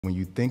When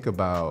you think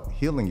about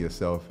healing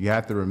yourself, you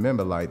have to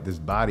remember, like, this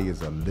body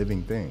is a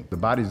living thing. The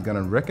body's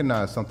gonna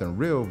recognize something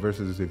real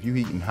versus if you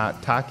eating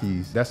hot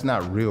Takis, that's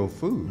not real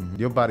food.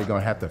 Your body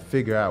gonna have to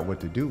figure out what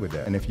to do with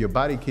that. And if your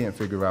body can't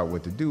figure out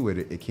what to do with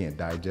it, it can't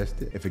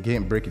digest it. If it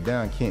can't break it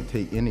down, it can't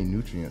take any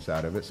nutrients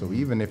out of it. So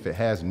even if it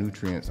has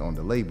nutrients on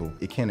the label,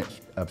 it can't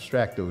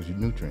abstract those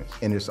nutrients.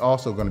 And it's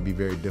also gonna be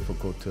very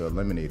difficult to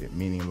eliminate it,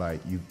 meaning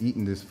like you've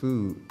eaten this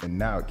food and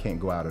now it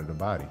can't go out of the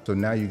body. So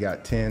now you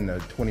got 10 to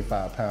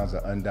 25 pounds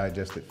of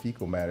undigested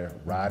fecal matter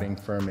rotting,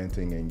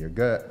 fermenting in your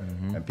gut,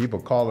 and people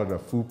call it a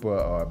fupa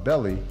or a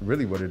belly.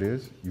 Really what it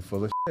is, you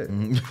full of shit.